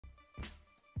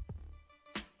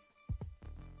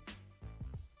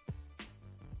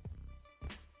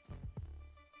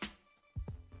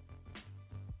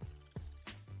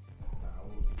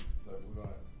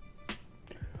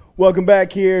Welcome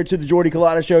back here to the Jordy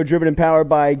Culotta Show, driven and powered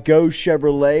by Go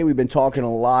Chevrolet. We've been talking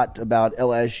a lot about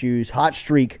LSU's hot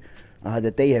streak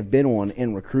that they have been on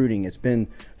in recruiting. It's been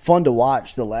fun to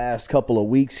watch the last couple of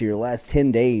weeks here, last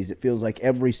 10 days. It feels like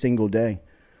every single day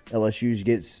LSU's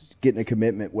getting a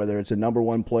commitment, whether it's a number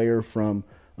one player from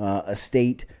a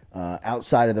state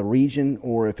outside of the region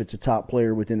or if it's a top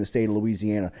player within the state of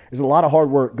Louisiana. There's a lot of hard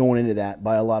work going into that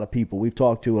by a lot of people. We've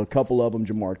talked to a couple of them.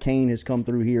 Jamar Kane has come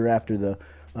through here after the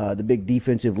big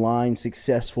defensive line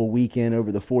successful weekend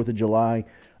over the 4th of July.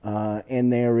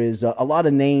 And there is a lot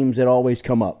of names that always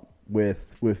come up with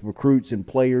recruits and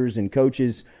players and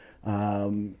coaches.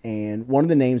 And one of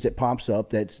the names that pops up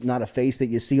that's not a face that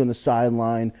you see on the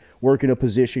sideline, working a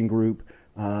position group,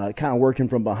 kind of working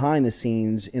from behind the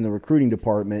scenes in the recruiting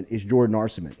department is Jordan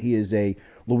Arcement. He is a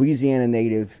Louisiana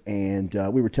native, and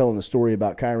we were telling the story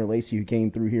about Kyron Lacey who came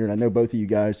through here, and I know both of you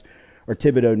guys are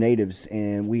Thibodeau natives,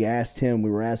 and we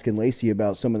were asking Lacey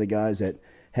about some of the guys that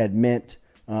had meant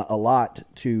a lot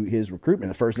to his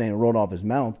recruitment. The first name that rolled off his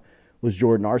mouth was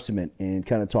Jordan Arcement, and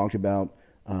kind of talked about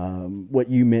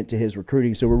what you meant to his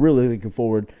recruiting. So we're really looking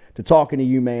forward to talking to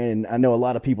you, man, and I know a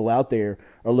lot of people out there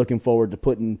are looking forward to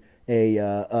putting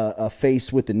a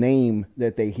face with the name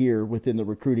that they hear within the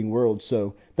recruiting world.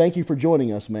 So thank you for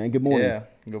joining us, man. Good morning. Yeah,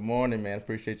 good morning, man.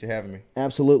 Appreciate you having me.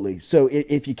 Absolutely. So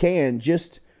if you can,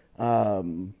 just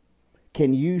can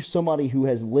you, somebody who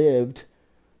has lived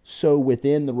so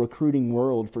within the recruiting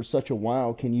world for such a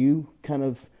while, can you kind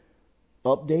of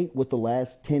update what the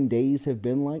last 10 days have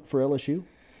been like for LSU?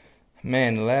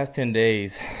 Man, the last 10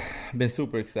 days have been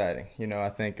super exciting. You know, I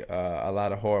think a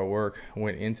lot of hard work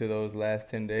went into those last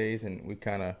 10 days, and we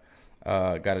kind of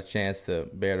got a chance to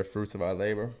bear the fruits of our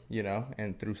labor, you know,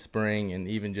 and through spring and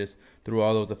even just through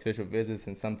all those official visits,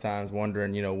 and sometimes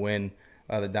wondering, you know, when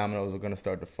the dominoes were going to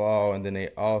start to fall, and then they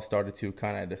all started to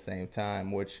kind of at the same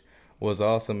time, which was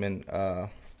awesome, and I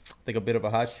think a bit of a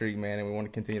hot streak, man, and we want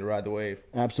to continue to ride the wave.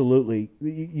 Absolutely.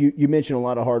 You mentioned a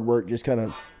lot of hard work just kind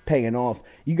of paying off.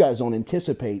 You guys don't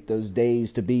anticipate those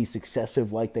days to be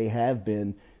successive like they have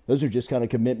been. Those are just kind of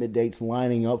commitment dates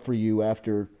lining up for you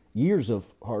after years of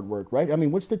hard work, right? I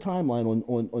mean, what's the timeline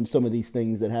on some of these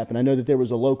things that happen? I know that there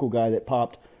was a local guy that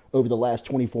popped over the last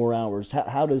 24 hours.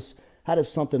 How does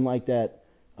something like that,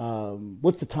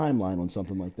 what's the timeline on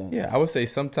something like that? Yeah, I would say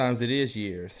sometimes it is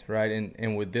years, right?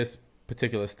 And with this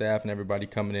particular staff and everybody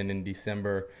coming in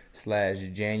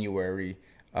December/January,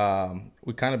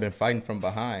 we kind of been fighting from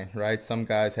behind, right? Some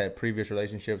guys had previous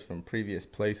relationships from previous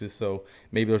places, so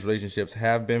maybe those relationships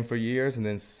have been for years, and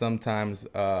then sometimes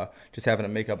just having to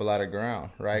make up a lot of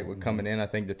ground, right? We're coming in, I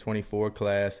think the 24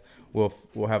 class will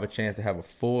have a chance to have a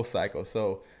full cycle.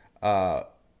 So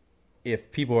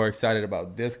if people are excited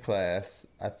about this class,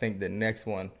 I think the next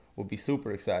one will be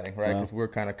super exciting, right? Because we're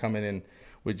kind of coming in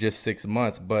with just 6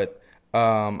 months. But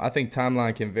I think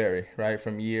timeline can vary, right,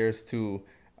 from years to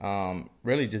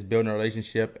really just building a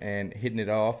relationship and hitting it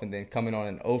off, and then coming on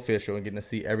an official and getting to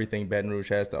see everything Baton Rouge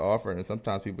has to offer. And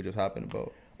sometimes people just hop in the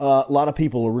boat. A lot of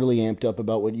people are really amped up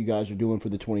about what you guys are doing for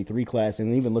the 23 class,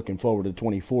 and even looking forward to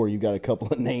 24. You've got a couple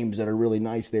of names that are really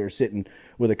nice there sitting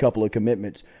with a couple of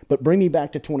commitments. But bring me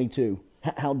back to 22.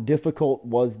 How difficult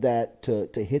was that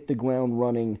to hit the ground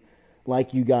running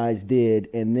like you guys did,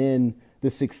 and then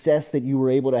the success that you were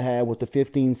able to have with the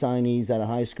 15 signees out of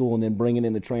high school and then bringing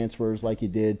in the transfers like you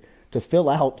did to fill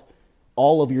out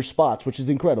all of your spots, which is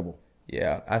incredible?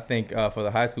 Yeah, I think for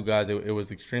the high school guys, it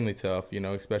was extremely tough, you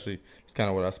know, especially it's kind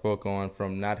of what I spoke on,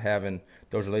 from not having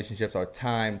those relationships or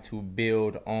time to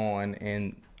build on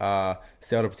and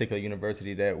sell the particular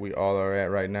university that we all are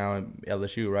at right now in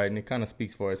LSU, right? And it kind of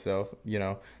speaks for itself, you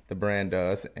know, the brand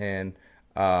does. And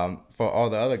for all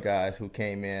the other guys who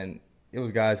came in, it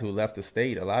was guys who left the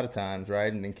state a lot of times,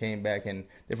 right, and then came back and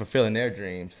they're fulfilling their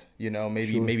dreams. You know,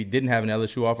 maybe didn't have an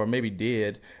LSU offer, or maybe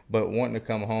did, but wanting to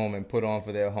come home and put on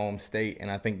for their home state. And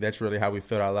I think that's really how we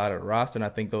filled out a lot of the roster. And I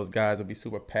think those guys will be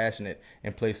super passionate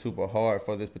and play super hard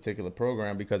for this particular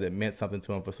program because it meant something to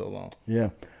them for so long.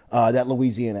 Yeah, that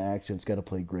Louisiana accent's got to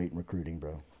play great in recruiting,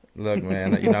 bro. Look,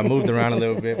 man, you know, I moved around a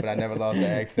little bit, but I never lost the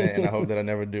accent, and I hope that I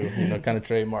never do. You know, kind of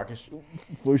trademark it.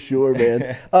 For sure,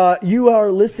 man. You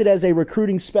are listed as a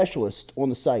recruiting specialist on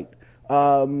the site.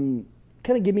 Kind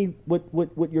of give me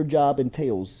what your job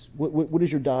entails. What is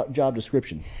your job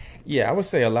description? Yeah, I would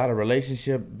say a lot of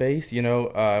relationship-based. You know,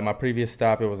 in my previous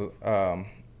stop, it was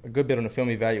a good bit on the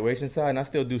film evaluation side, and I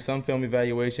still do some film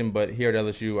evaluation, but here at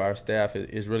LSU, our staff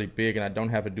is really big, and I don't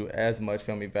have to do as much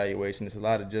film evaluation. It's a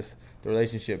lot of just the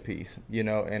relationship piece, you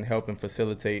know, and helping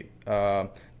facilitate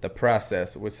the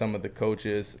process with some of the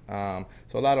coaches. So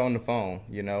a lot on the phone,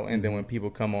 you know, and then when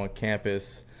people come on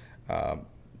campus,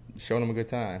 showing them a good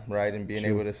time, right? And being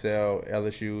able to sell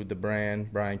LSU, the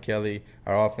brand, Brian Kelly,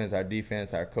 our offense, our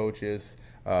defense, our coaches,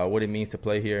 what it means to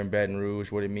play here in Baton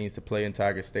Rouge, what it means to play in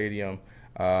Tiger Stadium,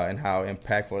 and how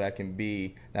impactful that can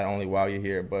be, not only while you're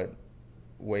here, but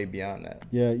way beyond that.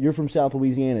 Yeah, you're from South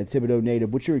Louisiana, Thibodaux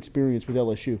native. What's your experience with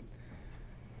LSU?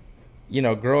 You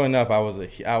know, growing up, I was a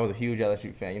huge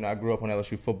LSU fan. You know, I grew up on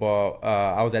LSU football.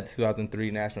 I was at the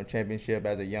 2003 National Championship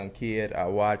as a young kid. I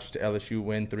watched LSU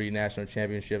win 3 national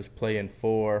championships, play in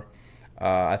 4.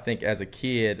 I think as a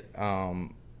kid, this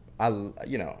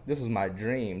was my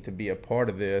dream to be a part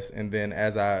of this. And then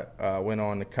as I went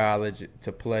on to college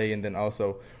to play, and then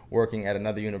also working at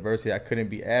another university, I couldn't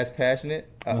be as passionate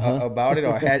about it,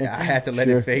 or I had to let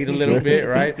it fade a little bit,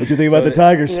 right? What you think about the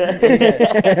Tigers?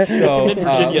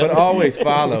 But always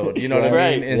followed, you know what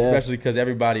I mean? And especially because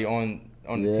everybody on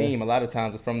the team a lot of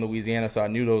times was from Louisiana, so I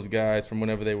knew those guys from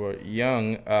whenever they were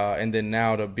young. And then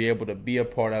now to be able to be a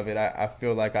part of it, I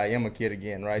feel like I am a kid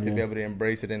again, right? To be able to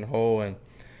embrace it in whole. And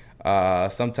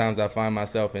sometimes I find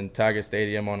myself in Tiger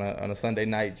Stadium on a Sunday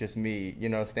night, just me, you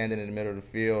know, standing in the middle of the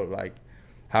field, like,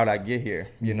 how'd I get here?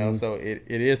 You know, so it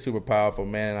is super powerful,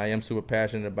 man. I am super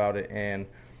passionate about it, and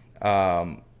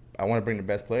I want to bring the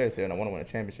best players here, and I want to win a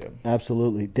championship.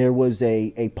 Absolutely. There was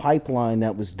a pipeline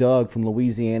that was dug from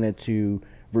Louisiana to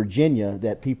Virginia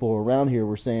that people around here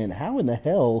were saying, how in the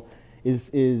hell is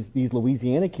these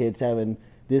Louisiana kids having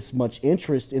this much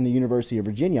interest in the University of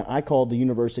Virginia? I called the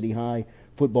University High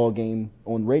football game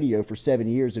on radio for 7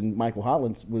 years, and Michael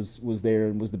Hollins was there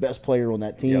and was the best player on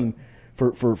that team. Yep.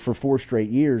 For 4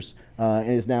 straight years, and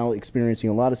is now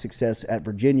experiencing a lot of success at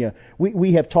Virginia.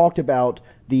 We have talked about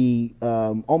the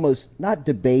almost not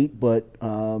debate, but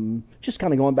just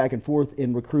kind of going back and forth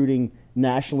in recruiting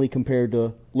nationally compared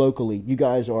to locally. You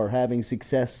guys are having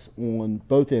success on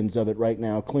both ends of it right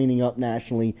now, cleaning up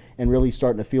nationally and really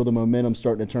starting to feel the momentum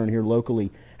starting to turn here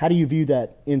locally. How do you view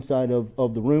that inside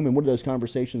of the room, and what are those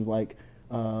conversations like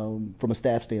from a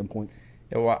staff standpoint?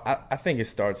 Yeah, well, I think it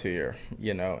starts here,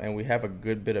 you know, and we have a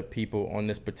good bit of people on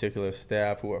this particular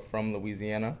staff who are from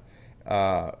Louisiana,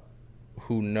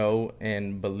 who know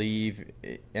and believe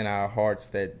in our hearts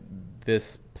that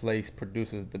this place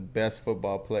produces the best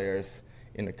football players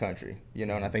in the country, you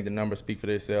know, and I think the numbers speak for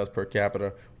themselves. Per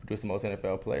capita, produce the most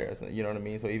NFL players, you know what I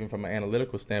mean? So even from an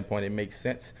analytical standpoint, it makes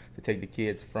sense to take the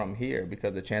kids from here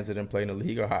because the chances of them playing in the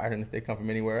league are higher than if they come from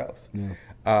anywhere else.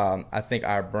 Yeah. I think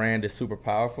our brand is super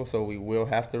powerful, so we will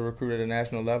have to recruit at a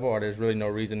national level, or there's really no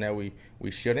reason that we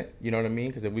shouldn't, you know what I mean?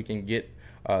 Because if we can get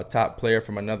a top player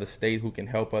from another state who can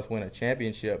help us win a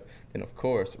championship, then of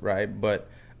course, right? But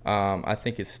I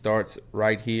think it starts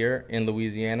right here in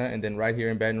Louisiana and then right here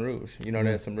in Baton Rouge. You know,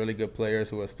 there's some really good players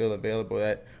who are still available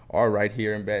that are right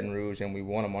here in Baton Rouge, and we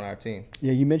want them on our team.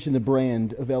 Yeah, you mentioned the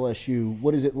brand of LSU.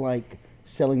 What is it like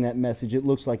selling that message? It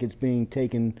looks like it's being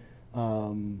taken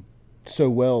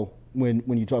so well when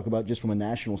you talk about just from a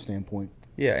national standpoint.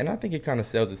 Yeah, and I think it kind of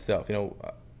sells itself. You know,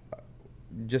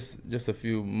 just a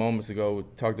few moments ago, we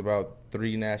talked about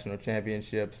 3 national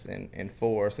championships and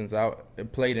 4 since I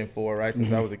played in 4, right,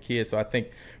 since I was a kid. So I think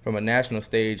from a national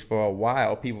stage for a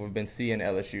while, people have been seeing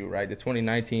LSU, right? The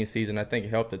 2019 season, I think,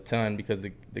 helped a ton because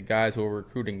the guys who are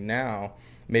recruiting now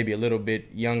maybe a little bit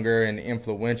younger and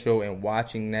influential and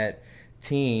watching that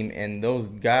team, and those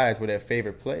guys were their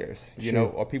favorite players, you know,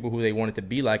 or people who they wanted to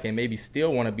be like and maybe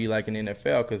still want to be like in the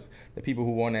NFL because the people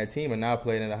who won that team are now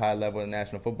playing at a high level in the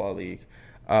National Football League.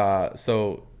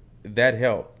 So that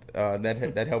helped.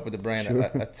 That helped with the brand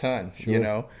a ton, you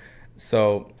know.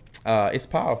 So it's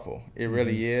powerful. It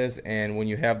really is. And when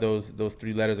you have those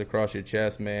 3 letters across your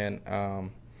chest, man,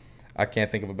 I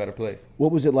can't think of a better place.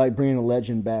 What was it like bringing a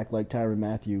legend back like Tyrann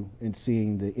Mathieu and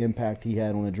seeing the impact he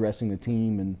had on addressing the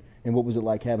team, and what was it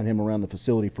like having him around the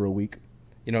facility for a week?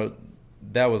 You know,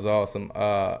 that was awesome.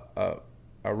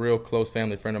 A real close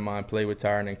family friend of mine played with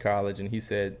Tyrann in college, and he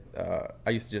said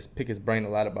I used to just pick his brain a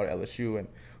lot about LSU and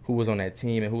who was on that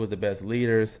team and who was the best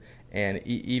leaders. And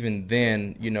even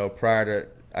then, you know, prior to,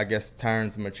 I guess,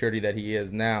 Tyrann's maturity that he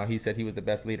is now, he said he was the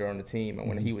best leader on the team. And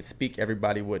when he would speak,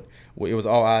 everybody it was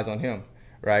all eyes on him,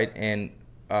 right? And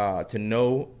to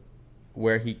know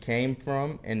where he came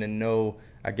from and to know,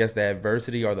 I guess, the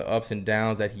adversity or the ups and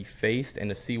downs that he faced and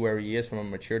to see where he is from a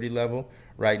maturity level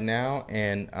right now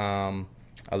and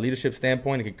a leadership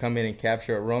standpoint, he could come in and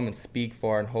capture a room and speak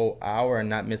for a whole hour and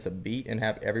not miss a beat and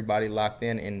have everybody locked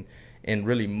in and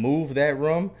really move that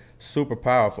room. Super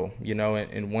powerful, you know.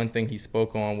 And one thing he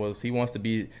spoke on was he wants to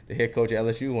be the head coach at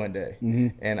LSU one day,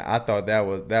 and I thought that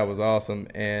was awesome.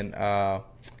 And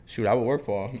shoot, I would work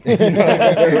for him, you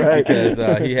know,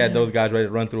 because he had those guys ready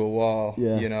to run through a wall,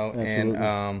 you know.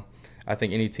 Absolutely. And I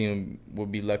think any team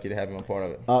would be lucky to have him a part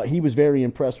of it. He was very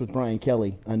impressed with Brian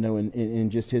Kelly, I know, in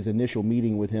just his initial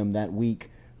meeting with him that week,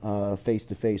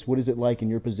 face-to-face. What is it like in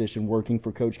your position working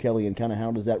for Coach Kelly, and kind of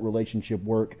how does that relationship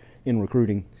work in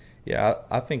recruiting? Yeah,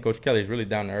 I think Coach Kelly is really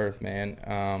down to earth, man.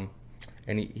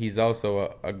 And he's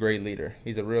also a great leader.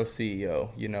 He's a real CEO,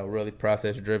 really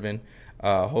process-driven,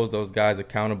 holds those guys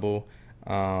accountable.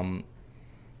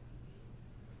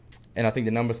 And I think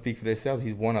the numbers speak for themselves.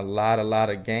 He's won a lot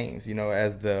of games,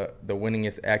 as the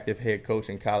winningest active head coach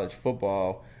in college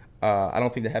football. I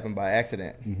don't think that happened by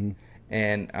accident. Mm-hmm.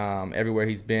 And everywhere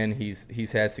he's been,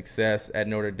 he's had success. At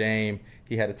Notre Dame,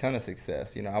 he had a ton of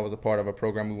success. I was a part of a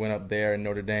program. We went up there, and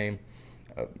Notre Dame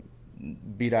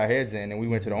beat our heads in, and we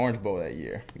went to the Orange Bowl that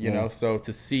year. So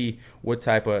to see what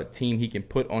type of team he can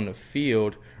put on the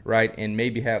field, right, and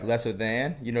maybe have lesser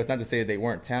than, it's not to say that they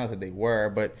weren't talented, they were,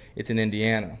 but it's in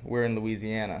Indiana. We're in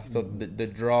Louisiana. So the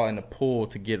draw and the pull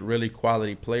to get really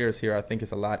quality players here, I think,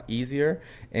 is a lot easier.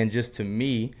 And just to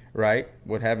me, right,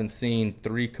 with having seen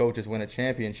 3 coaches win a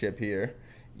championship here,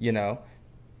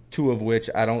 2 of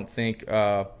which I don't think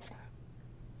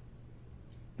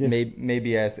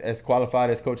maybe as qualified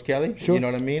as Coach Kelly, sure. You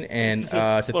know what I mean? And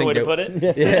to think way to put it.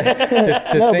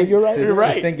 But you're right. You're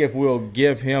right. I think if we'll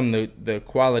give him the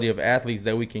quality of athletes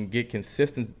that we can get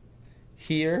consistent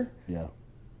here,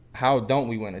 how don't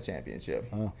we win a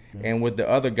championship? And with the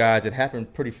other guys, it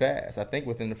happened pretty fast. I think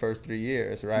within the first 3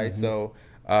 years, right? Mm-hmm. So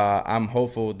I'm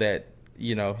hopeful that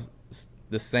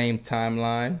the same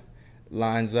timeline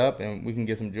lines up and we can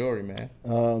get some jewelry,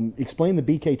 man. Explain the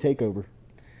BK takeover.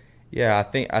 Yeah,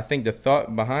 I think the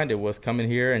thought behind it was coming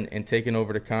here and taking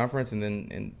over the conference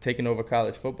and taking over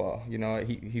college football.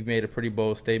 He made a pretty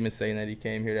bold statement saying that he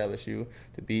came here to LSU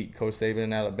to beat Coach Saban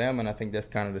in Alabama, and I think that's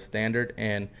kind of the standard.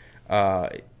 And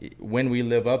when we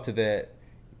live up to that,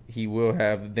 he will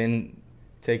have then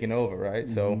taken over, right?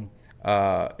 Mm-hmm.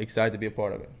 So excited to be a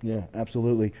part of it. Yeah,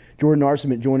 absolutely. Jordan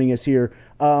Arcement joining us here.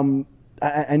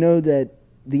 I know that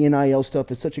the NIL stuff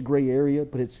is such a gray area,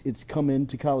 but it's come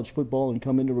into college football and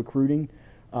come into recruiting.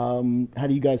 How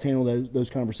do you guys handle those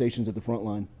conversations at the front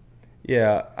line?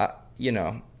 Yeah,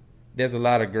 there's a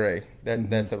lot of gray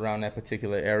that's around that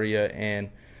particular area,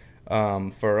 and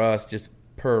for us, just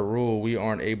per rule, we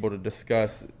aren't able to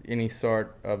discuss any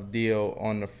sort of deal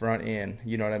on the front end.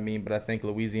 You know what I mean? But I think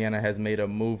Louisiana has made a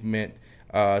movement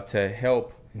to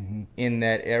help in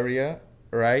that area.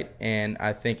 Right, and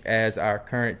I think as our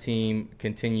current team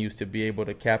continues to be able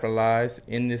to capitalize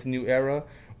in this new era,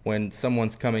 when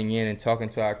someone's coming in and talking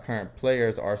to our current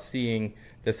players or seeing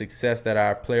the success that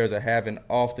our players are having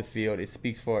off the field, it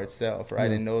speaks for itself, right?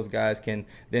 Mm-hmm. And those guys can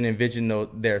then envision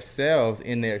themselves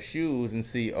in their shoes and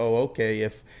see, oh, okay,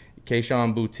 if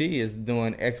Keyshawn Boutte is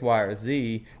doing X, Y, or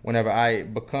Z, whenever I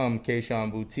become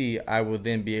Keyshawn Boutte, I will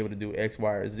then be able to do X,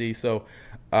 Y, or Z. So,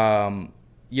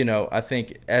 I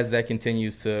think as that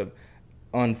continues to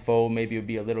unfold, maybe it'll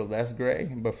be a little less gray.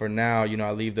 But for now,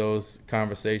 I leave those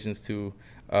conversations to,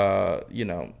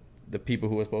 the people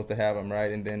who are supposed to have them,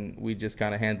 right? And then we just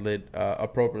kind of handle it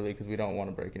appropriately because we don't want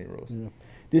to break any rules. Yeah.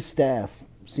 This staff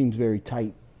seems very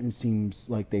tight and seems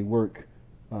like they work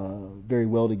very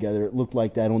well together. It looked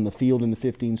like that on the field in the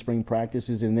 15 spring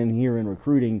practices. And then here in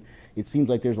recruiting, it seems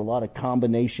like there's a lot of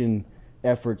combination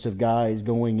efforts of guys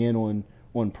going in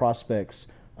on prospects.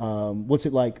 What's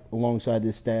it like alongside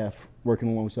this staff, working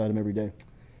alongside them every day?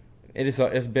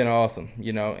 It's been awesome,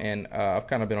 and I've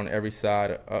kind of been on every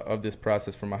side of this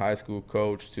process, from a high school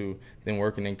coach to then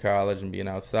working in college and being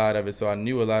outside of it. So I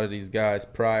knew a lot of these guys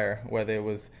prior, whether it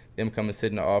was them coming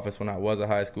sit in the office when I was a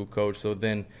high school coach. So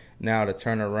then now to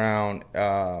turn around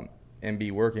and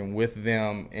be working with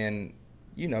them and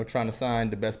trying to sign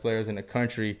the best players in the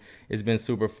country, it's been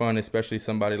super fun, especially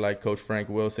somebody like Coach Frank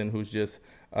Wilson, who's just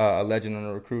a legend on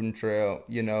the recruiting trail,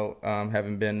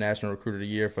 having been National Recruiter of the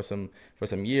Year for some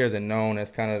years and known as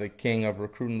kind of the king of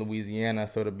recruiting Louisiana.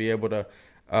 So to be able to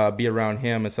be around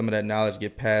him and some of that knowledge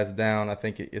get passed down, I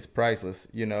think it's priceless,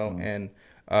 And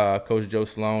Coach Joe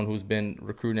Sloan, who's been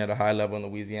recruiting at a high level in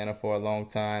Louisiana for a long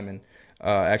time, and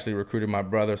actually recruited my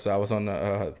brother, so I was on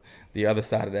the other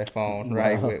side of that phone,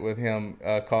 right, with him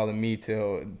calling me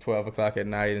till 12 o'clock at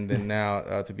night, and then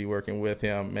now to be working with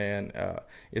him, man,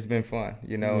 it's been fun,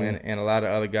 and a lot of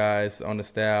other guys on the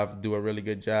staff do a really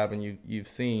good job, and you've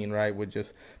seen, right, with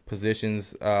just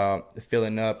positions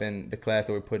filling up and the class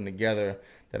that we're putting together,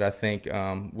 that I think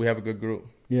we have a good group.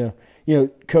 Yeah.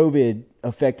 COVID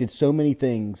affected so many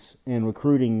things, and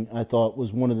recruiting, I thought,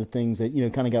 was one of the things that,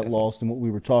 kind of got lost in what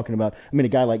we were talking about. I mean, a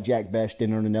guy like Jack Bech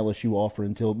didn't earn an LSU offer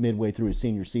until midway through his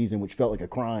senior season, which felt like a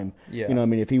crime. Yeah.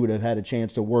 If he would have had a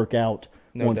chance to work out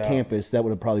on campus, that would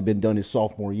have probably been done his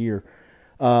sophomore year.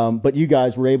 But you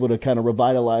guys were able to kind of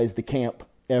revitalize the camp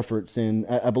efforts, and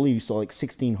I believe you saw like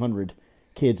 1,600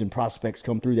 kids and prospects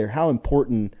come through there. How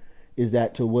important is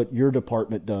that to what your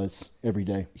department does every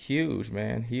day? Huge,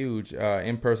 man, huge.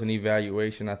 In-person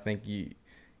evaluation, I think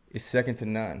is second to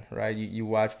none, right? You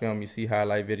watch film, you see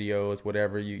highlight videos,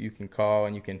 whatever, you can call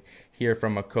and you can hear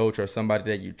from a coach or somebody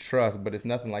that you trust, but it's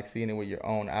nothing like seeing it with your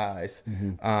own eyes.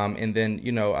 And then,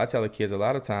 I tell the kids a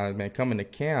lot of times, man, coming to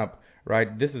camp,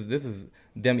 right, this is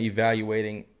them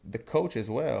evaluating the coach as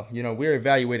well. We're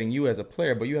evaluating you as a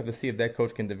player, but you have to see if that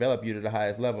coach can develop you to the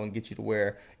highest level and get you to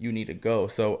where you need to go.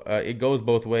 So it goes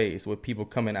both ways with people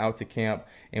coming out to camp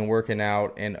and working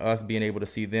out and us being able to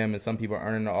see them, and some people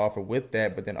earning the offer with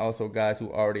that, but then also guys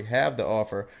who already have the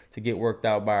offer to get worked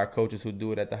out by our coaches who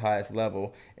do it at the highest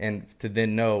level, and to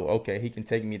then know, okay, he can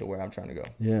take me to where I'm trying to go.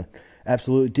 Yeah,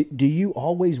 absolutely. Do you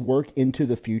always work into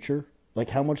the future? Like,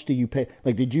 how much do you pay?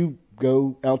 Like, did you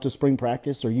go out to spring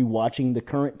practice? Are you watching the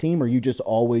current team, or are you just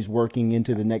always working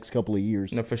into the next couple of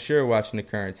years? No, for sure watching the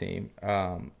current team.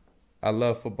 I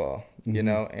love football,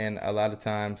 and a lot of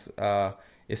times,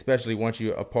 especially once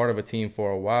you're a part of a team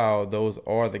for a while, those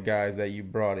are the guys that you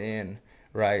brought in,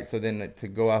 right? So then to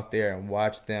go out there and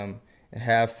watch them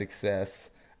have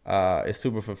success is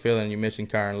super fulfilling. You mentioned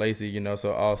Kyron Lacey,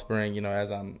 so all spring,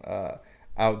 as I'm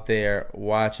out there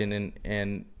watching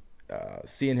and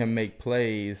seeing him make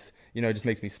plays, it just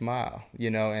makes me smile,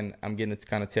 and I'm getting to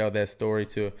kind of tell that story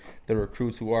to the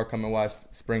recruits who are coming to watch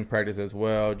spring practice as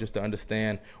well, just to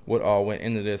understand what all went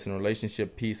into this and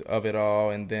relationship piece of it all.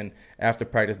 And then after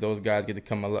practice, those guys get to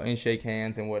come and shake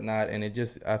hands and whatnot. And it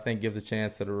just, I think, gives a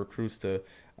chance to the recruits to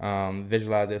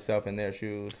visualize themselves in their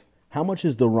shoes. How much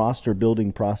has the roster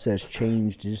building process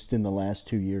changed just in the last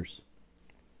 2 years?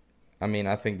 I mean,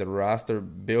 I think the roster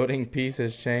building piece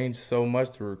has changed so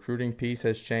much. The recruiting piece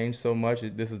has changed so much.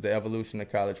 This is the evolution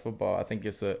of college football. I think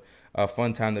it's a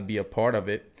fun time to be a part of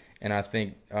it. And I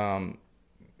think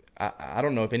I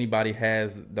don't know if anybody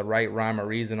has the right rhyme or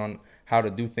reason on how to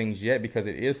do things yet, because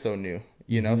it is so new,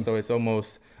 So it's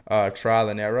almost trial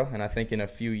and error. And I think in a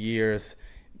few years,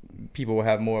 people will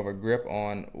have more of a grip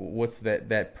on what's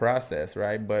that process,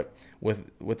 right? But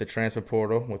with the transfer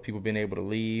portal, with people being able to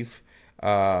leave,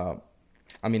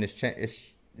 I mean, it's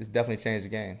definitely changed the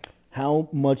game. How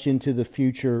much into the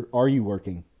future are you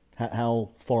working? How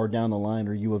far down the line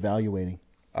are you evaluating?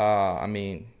 How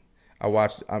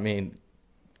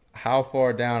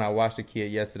far down? I watched a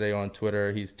kid yesterday on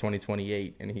Twitter. He's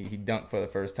 28, and he dunked for the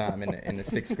first time in the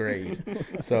 6th grade.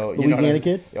 So Louisiana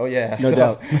kid? Oh yeah, no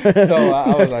doubt. So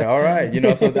I was like, all right,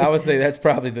 So I would say that's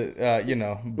probably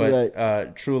the but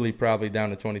right. Truly probably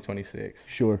down to 2026.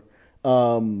 Sure.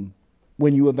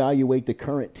 When you evaluate the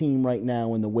current team right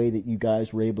now and the way that you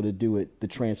guys were able to do it, the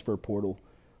transfer portal,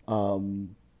 how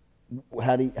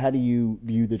do you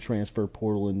view the transfer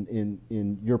portal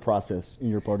in your process, in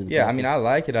your part of the process? I mean, I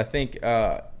like it. I think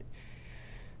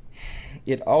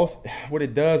it also, what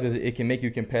it does is it can make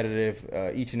you competitive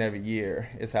each and every year,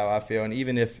 is how I feel. And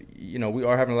even if we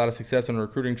are having a lot of success on the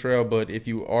recruiting trail, but if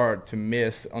you are to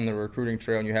miss on the recruiting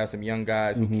trail and you have some young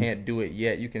guys who can't do it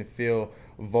yet, you can feel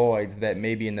voids that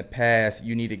maybe in the past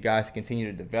you needed guys to continue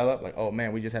to develop, like, oh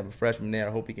man, we just have a freshman there,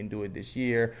 I hope he can do it this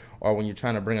year. Or when you're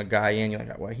trying to bring a guy in, you're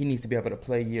like, well, he needs to be able to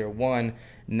play year one.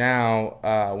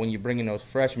 Now when you bring in those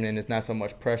freshmen in, it's not so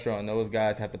much pressure on those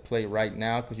guys to have to play right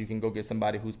now, because you can go get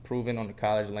somebody who's proven on the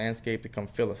college landscape to come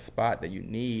fill a spot that you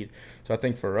need. So I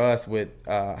think for us, with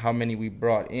how many we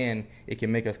brought in, it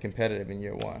can make us competitive in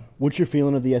year one. What's your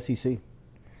feeling of the SEC?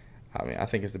 I mean, I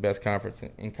think it's the best conference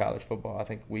in college football. I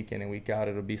think week in and week out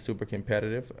it'll be super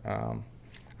competitive.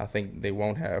 I think they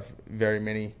won't have very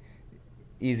many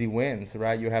easy wins,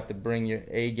 right? You have to bring your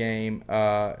A game.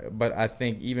 But I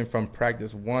think even from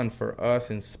practice one for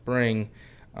us in spring,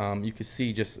 you could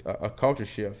see just a culture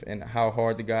shift and how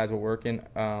hard the guys were working,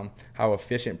 how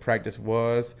efficient practice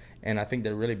was. And I think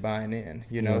they're really buying in,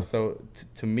 Yeah. So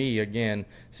to me, again,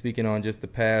 speaking on just the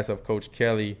pass of Coach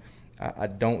Kelly, I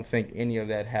don't think any of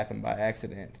that happened by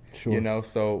accident. Sure.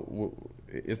 So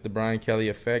it's the Brian Kelly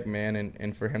effect, man,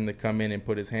 and for him to come in and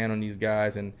put his hand on these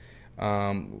guys, and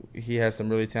he has some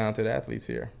really talented athletes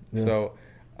here. Yeah. So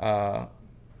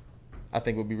I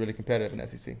think we'll be really competitive in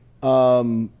SEC.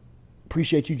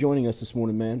 Appreciate you joining us this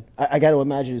morning, man. I got to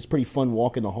imagine it's pretty fun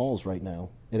walking the halls right now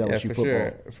at LSU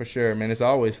football. For sure, man. It's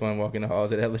always fun walking the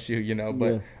halls at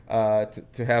LSU,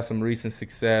 But to have some recent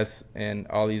success and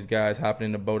all these guys hopping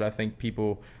in the boat, I think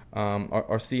people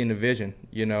are seeing the vision,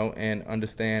 and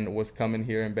understand what's coming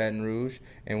here in Baton Rouge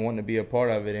and wanting to be a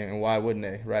part of it. And why wouldn't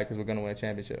they, right? Because we're going to win a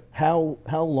championship. How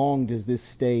long does this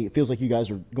stay? It feels like you guys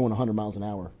are going 100 miles an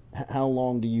hour. How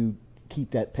long do you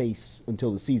keep that pace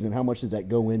until the season? How much does that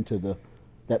go into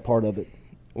that part of it?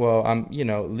 Well,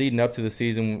 leading up to the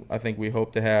season, I think we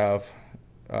hope to have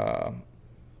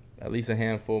at least a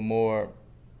handful more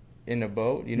in the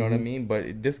boat. You know what I mean?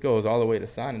 But this goes all the way to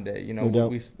signing day. You know,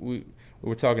 we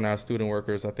were talking to our student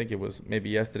workers. I think it was maybe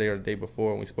yesterday or the day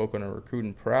before, and we spoke on a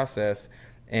recruiting process.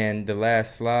 And the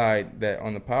last slide that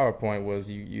on the PowerPoint was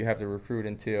you have to recruit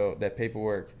until that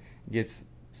paperwork gets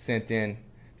sent in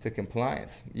to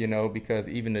compliance, you know, because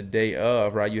even the day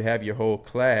of, right, you have your whole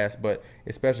class, but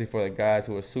especially for the guys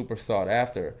who are super sought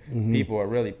after, people are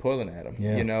really pulling at them,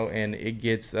 you know, and it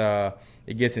gets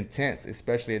intense,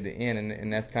 especially at the end,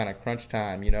 and that's kind of crunch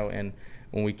time, you know. And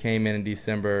when we came in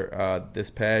December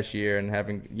this past year and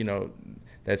having, you know,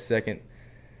 that second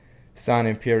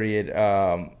signing period,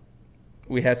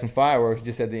 we had some fireworks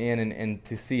just at the end, and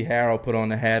to see Harold put on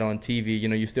the hat on TV, you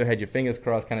know, you still had your fingers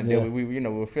crossed kind of deal. We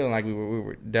were feeling like we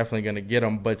were definitely going to get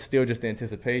him, but still just the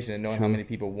anticipation and knowing how many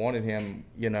people wanted him,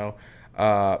 you know,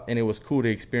 and it was cool to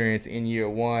experience in year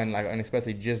one, like, and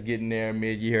especially just getting there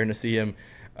mid-year and to see him,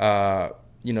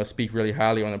 you know, speak really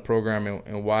highly on the program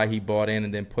and why he bought in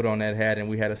and then put on that hat, and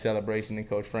we had a celebration in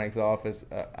Coach Frank's office.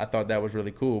 I thought that was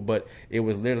really cool, but it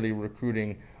was literally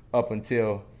recruiting up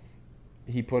until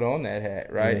he put on that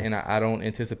hat, right? And I don't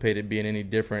anticipate it being any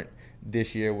different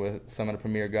this year with some of the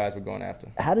premier guys we're going after.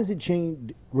 How does it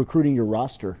change recruiting your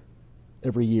roster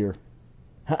every year?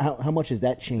 How much has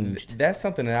that changed? That's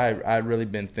something that I've really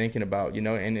been thinking about, you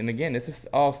know, and again, this is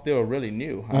all still really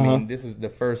new. I mean, this is the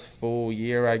first full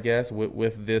year, I guess,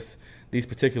 with these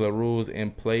particular rules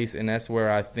in place, and that's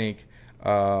where I think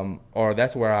or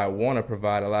that's where I want to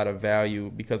provide a lot of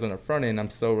value, because on the front end,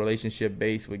 I'm so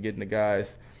relationship-based with getting the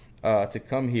guys to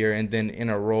come here, and then in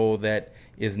a role that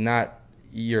is not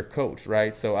your coach,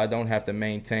 right? So I don't have to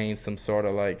maintain some sort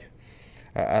of like,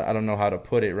 I don't know how to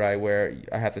put it, right, where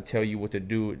I have to tell you what to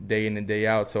do day in and day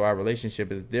out. So our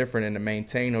relationship is different, and to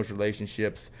maintain those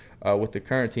relationships with the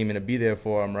current team and to be there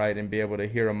for them, right, and be able to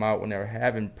hear them out when they're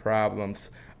having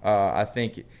problems, I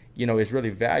think, you know, is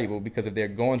really valuable, because if they're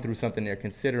going through something they're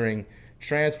considering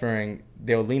transferring,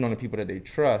 they'll lean on the people that they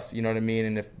trust, you know what I mean?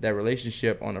 And if that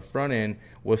relationship on the front end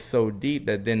was so deep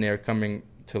that then they're coming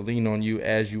to lean on you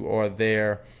as you are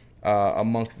there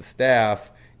amongst the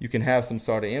staff, you can have some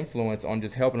sort of influence on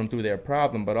just helping them through their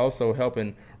problem, but also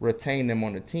helping retain them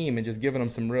on the team and just giving them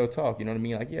some real talk. You know what I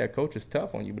mean? Like, yeah, coach is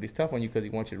tough on you, but he's tough on you because he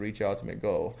wants you to reach your ultimate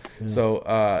goal. So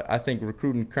I think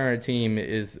recruiting current team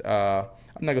is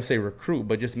I'm not going to say recruit,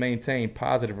 but just maintain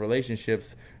positive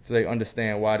relationships so they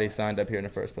understand why they signed up here in the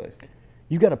first place.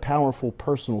 You got a powerful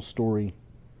personal story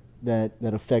that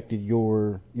affected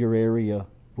your area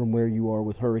from where you are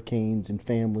with hurricanes and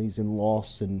families and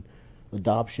loss and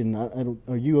adoption.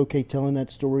 Are you okay telling that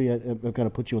story? I've got to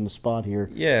put you on the spot here.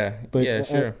 Yeah, but yeah,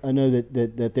 sure. I know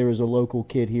that there is a local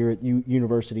kid here at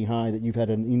University High that you've had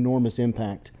an enormous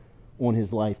impact on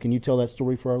his life. Can you tell that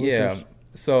story for our listeners? Yeah.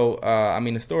 So, I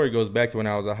mean, the story goes back to when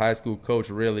I was a high school coach,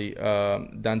 really.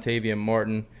 Dontavian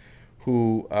Martin,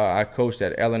 who I coached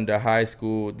at Ellender High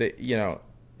School, you know,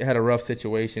 had a rough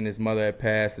situation. His mother had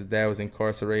passed. His dad was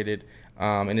incarcerated.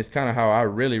 And it's kind of how I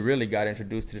really got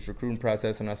introduced to this recruiting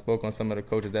process. And I spoke on some of the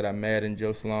coaches that I met, and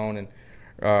Joe Sloan, and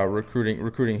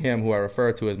recruiting him, who I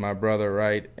refer to as my brother,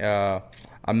 right?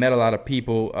 I met a lot of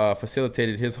people,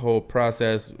 facilitated his whole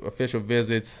process, official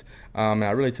visits, and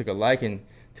I really took a liking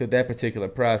to that particular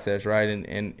process, right?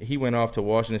 And he went off to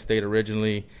Washington State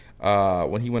originally.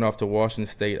 When he went off to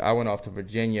Washington State, I went off to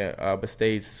Virginia, but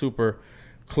stayed super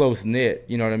close-knit,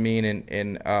 you know what I mean?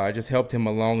 And I just helped him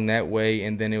along that way.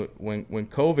 And then when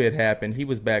COVID happened, he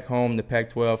was back home. The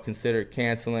Pac-12 considered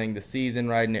canceling the season,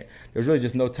 right? And there was really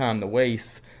just no time to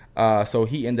waste. So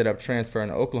he ended up transferring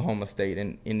to Oklahoma State.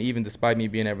 And even despite me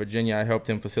being at Virginia, I helped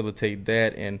him facilitate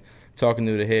that and talking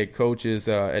to the head coaches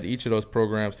at each of those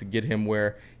programs to get him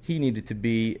where he needed to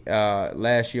be.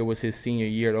 Last year was his senior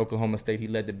year at Oklahoma State. He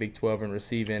led the Big 12 in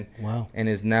receiving. Wow. And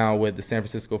is now with the San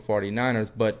Francisco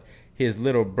 49ers. But his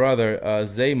little brother,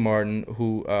 Zay Martin,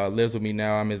 who lives with me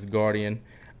now, I'm his guardian,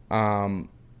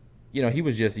 you know, he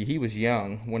was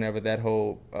young whenever that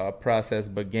whole process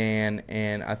began.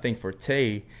 And I think for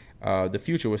Tay, the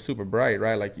future was super bright,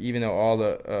 right? Like, even though all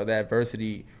the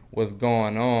adversity was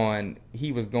going on,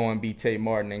 he was going to be Tay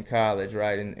Martin in college,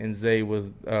 right? And Zay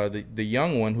was the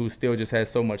young one who still just had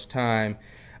so much time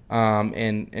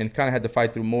and kind of had to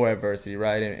fight through more adversity,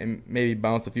 right? And maybe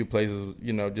bounced a few places,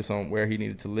 you know, just on where he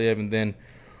needed to live. And then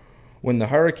when the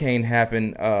hurricane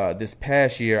happened this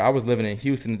past year, I was living in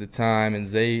Houston at the time, and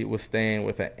Zay was staying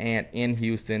with an aunt in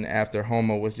Houston after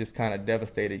Homer was just kind of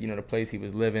devastated. You know, the place he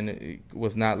was living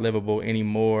was not livable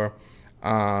anymore.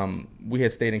 we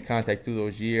had stayed in contact through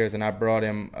those years, and I brought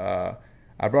him to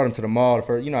the mall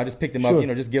for, I just picked him up,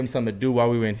 just give him something to do while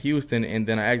we were in Houston. And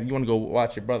then I asked, you want to go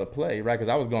watch your brother play, right? Because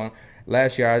I was going,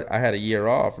 last year I had a year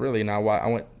off, really, and I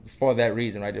went for that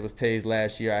reason, right? It was Tay's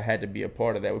last year. I had to be a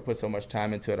part of that. We put so much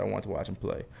time into it. I wanted to watch him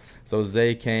play. So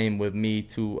Zay came with me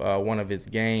to one of his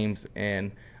games,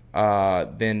 and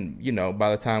then,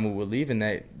 by the time we were leaving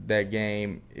that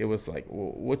game, it was like,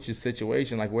 well, what's your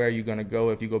situation? Like, where are you going to go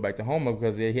if you go back to home?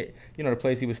 Because the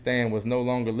place he was staying was no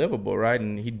longer livable, right?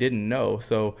 And he didn't know.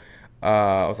 So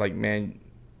I was like, man,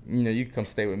 you can come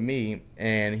stay with me.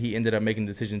 And he ended up making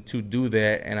the decision to do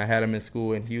that. And I had him in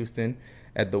school in Houston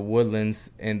at the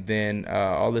Woodlands. And then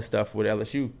all this stuff with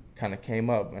LSU kind of came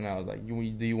up, and I was like, do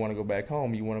you want to go back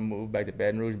home? You want to move back to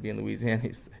Baton Rouge and be in Louisiana?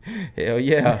 He's hell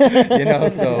yeah.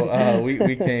 So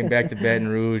we came back to Baton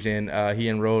Rouge, and he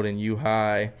enrolled in U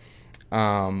High,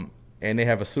 and they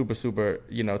have a super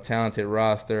talented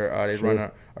roster. They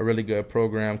run a really good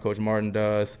program. Coach Martin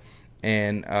does,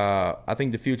 and I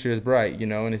think the future is bright,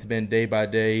 and it's been day by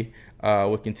day.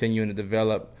 We're continuing to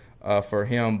develop for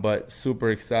him, but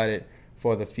super excited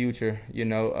for the future.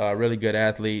 A really good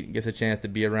athlete, gets a chance to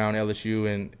be around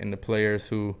LSU and the players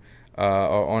who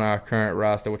are on our current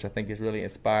roster, which I think is really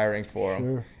inspiring for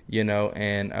him.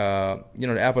 And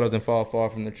the apple doesn't fall far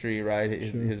from the tree, right?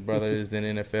 His brother is in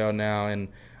NFL now, and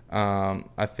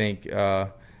I think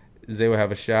Zay will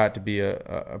have a shot to be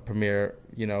a premier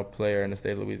player in the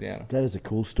state of Louisiana. That is a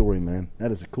cool story, man.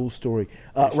 That is a cool story.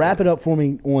 Wrap it up for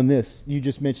me on this. You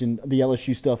just mentioned the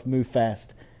LSU stuff moved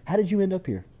fast. How did you end up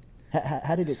here?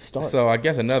 How did it start? So I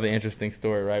guess another interesting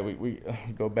story, right? We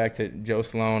go back to Joe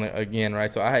Sloan again, right?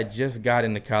 So I had just got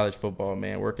into college football,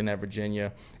 man, working at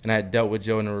Virginia, and I had dealt with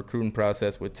Joe in the recruiting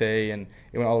process with Tay, and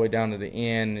it went all the way down to the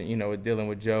end, with dealing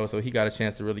with Joe. So he got a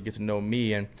chance to really get to know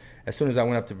me. And as soon as I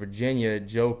went up to Virginia,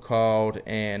 Joe called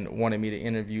and wanted me to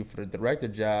interview for the director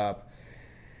job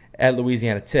at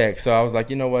Louisiana Tech. So I was like,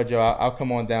 you know what, Joe, I'll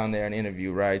come on down there and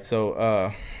interview, right?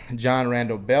 So John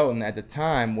Randall Belton at the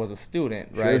time was a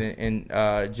student, right? And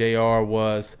JR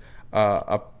was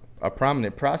a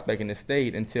prominent prospect in the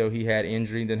state until he had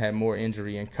injury, then had more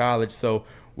injury in college. So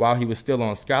while he was still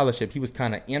on scholarship, he was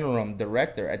kind of interim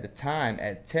director at the time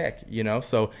at Tech,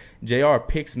 So JR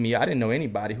picks me. I didn't know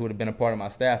anybody who would have been a part of my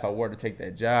staff if I were to take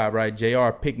that job, right? JR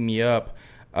picked me up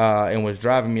and was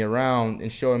driving me around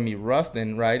and showing me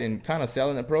Ruston, right, and kind of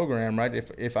selling the program, right,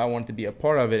 if I wanted to be a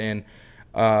part of it. And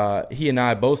he and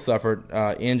I both suffered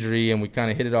injury, and we kind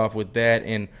of hit it off with that,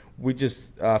 and we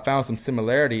just found some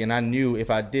similarity. And I knew if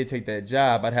I did take that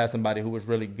job, I'd have somebody who was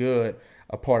really good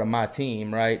a part of my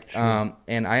team, right? Sure.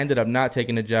 And I ended up not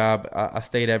taking the job. I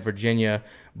stayed at Virginia,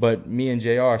 but me and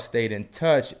JR stayed in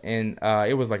touch, and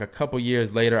it was like a couple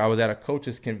years later, I was at a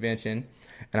coaches convention,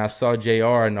 and I saw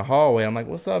JR in the hallway. I'm like,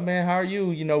 what's up, man? How are you?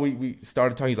 We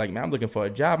started talking. He's like, man, I'm looking for a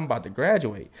job. I'm about to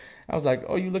graduate. I was like,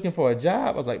 oh, you looking for a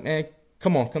job? I was like, man,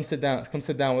 come on, come sit down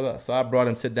with us. So I brought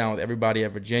him sit down with everybody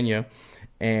at Virginia,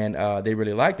 and they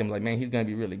really liked him. Like, man, he's going to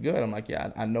be really good. I'm like,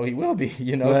 yeah, I know he will be,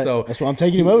 Right. So that's why I'm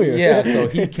taking him over here. Yeah, so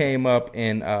he came up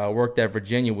and worked at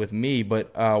Virginia with me.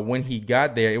 But when he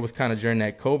got there, it was kind of during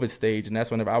that COVID stage, and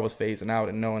that's whenever I was phasing out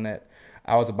and knowing that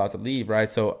I was about to leave, right?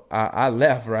 So I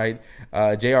left, right?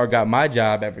 JR got my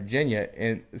job at Virginia,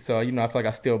 and so, I feel like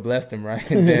I still blessed him, right?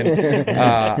 And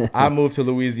then I moved to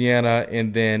Louisiana,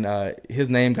 and then his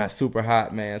name got super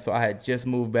hot, man. So I had just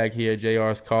moved back here.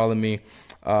 JR's calling me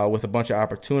with a bunch of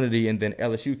opportunity, and then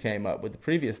LSU came up with the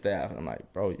previous staff, and I'm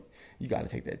like, bro, you got to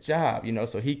take that job,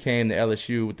 So he came to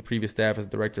LSU with the previous staff as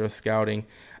director of scouting.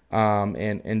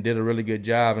 And did a really good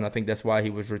job, and I think that's why he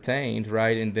was retained,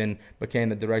 right? And then became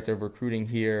the director of recruiting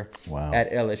here at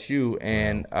LSU.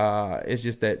 And it's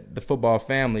just that the football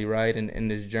family, right, and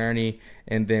this journey.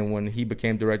 And then when he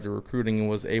became director of recruiting and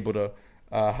was able to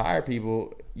hire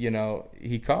people,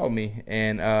 he called me.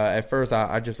 And at first,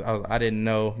 I didn't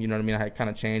know, I had kind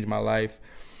of changed my life.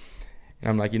 And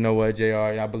I'm like, you know what, JR,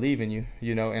 I believe in you,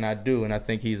 and I do. And I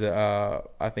think he's a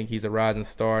rising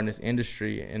star in this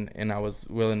industry. And I was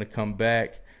willing to come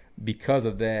back because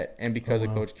of that and because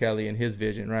of Coach Kelly and his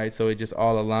vision, right? So it just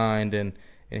all aligned, and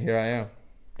here I am.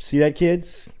 See that,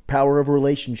 kids? Power of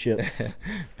relationships.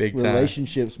 Big time.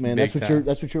 Relationships, man. That's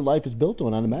what your life is built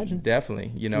on, I'd imagine.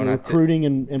 Definitely. Recruiting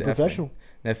and professional.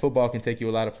 That football can take you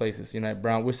a lot of places.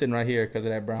 We're sitting right here because of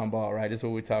that brown ball, right? That's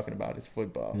what we're talking about is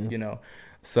football,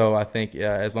 So I think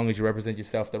as long as you represent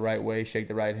yourself the right way, shake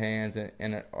the right hands,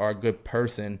 and are a good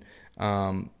person,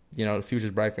 the future's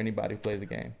bright for anybody who plays the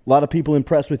game. A lot of people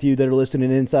impressed with you that are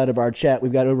listening inside of our chat.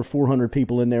 We've got over 400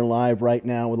 people in there live right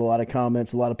now with a lot of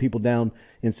comments, a lot of people down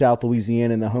in South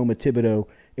Louisiana in the home of Thibodeau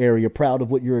area. Proud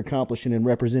of what you're accomplishing and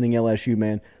representing LSU,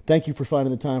 man. Thank you for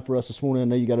finding the time for us this morning. I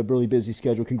know you got a really busy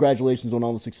schedule. Congratulations on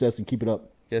all the success and keep it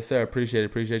up. Yes, sir. Appreciate it.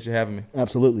 Appreciate you having me.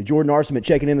 Absolutely. Jordan Arcement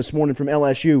checking in this morning from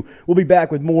LSU. We'll be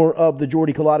back with more of the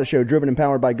Jordy Culotta Show, driven and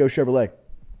powered by Go Chevrolet.